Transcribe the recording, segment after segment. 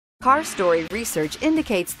Car Story research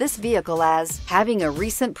indicates this vehicle as having a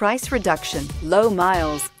recent price reduction, low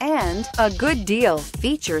miles, and a good deal.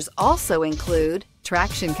 Features also include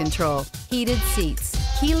traction control, heated seats,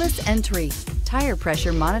 keyless entry, tire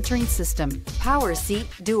pressure monitoring system, power seat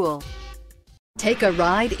dual. Take a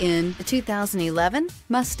ride in the 2011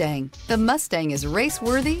 Mustang. The Mustang is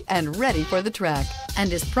race-worthy and ready for the track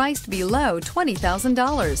and is priced below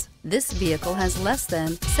 $20,000. This vehicle has less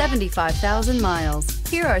than 75,000 miles.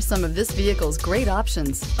 Here are some of this vehicle's great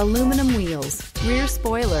options: aluminum wheels, rear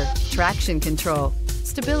spoiler, traction control,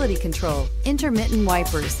 stability control, intermittent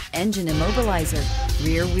wipers, engine immobilizer,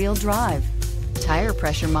 rear wheel drive, tire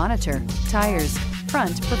pressure monitor, tires,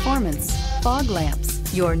 front performance, fog lamps.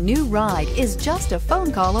 Your new ride is just a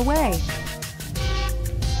phone call away.